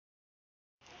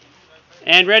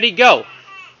And ready, go.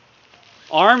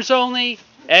 Arms only,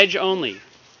 edge only.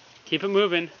 Keep it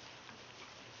moving.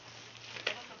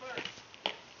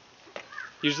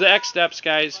 Use the X steps,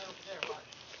 guys.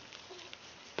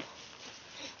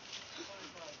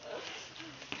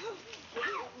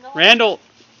 Randall,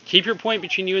 keep your point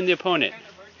between you and the opponent.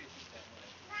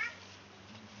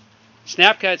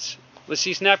 Snap cuts. Let's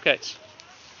see snap cuts.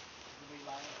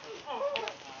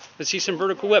 Let's see some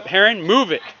vertical whip. Heron,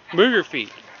 move it. Move your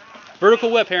feet.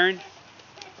 Vertical whip, Heron.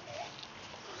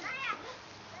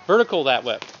 Vertical that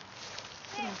whip.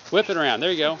 Whip it around.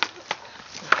 There you go.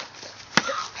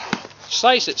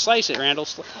 Slice it, Randall.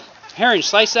 Heron,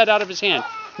 slice that out of his hand.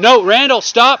 No, Randall,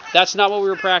 stop. That's not what we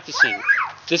were practicing.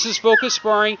 This is focus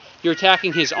sparring. You're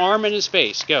attacking his arm and his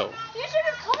face. Go. You should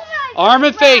have told me I arm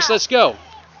and face. Let's go.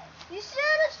 You should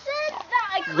have said that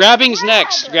I couldn't Grabbing's grab.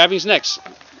 next. Grabbing's next.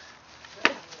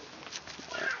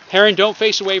 Heron, don't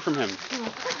face away from him.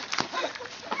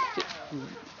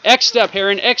 X step,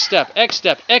 Heron. X step. X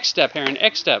step. X step, Heron.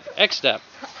 X step. X step.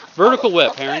 Vertical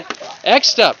whip, Heron. X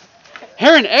step.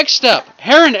 Heron, X step.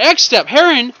 Heron, X step.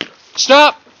 Heron,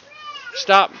 stop.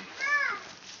 Stop.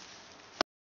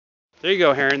 There you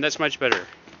go, Heron. That's much better.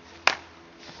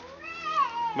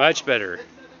 Much better.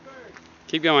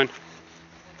 Keep going.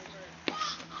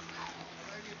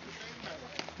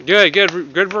 Good,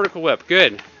 good, good vertical whip.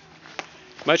 Good.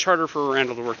 Much harder for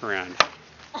Randall to work around.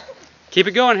 Keep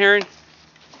it going, Heron.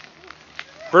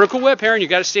 Vertical whip, Heron. You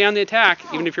got to stay on the attack,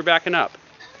 even if you're backing up.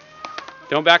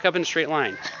 Don't back up in a straight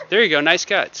line. There you go. Nice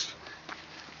cuts.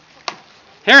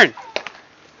 Heron.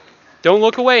 Don't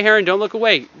look away, Heron. Don't look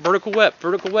away. Vertical whip.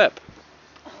 Vertical whip.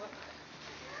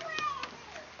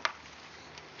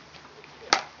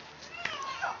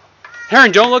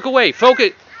 Heron, don't look away.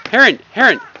 Focus. Heron.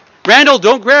 Heron. Randall,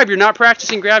 don't grab. You're not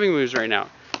practicing grabbing moves right now.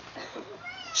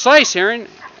 Slice, Heron.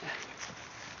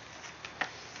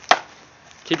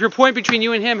 Keep your point between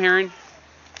you and him, Heron.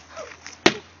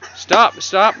 Stop.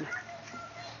 Stop.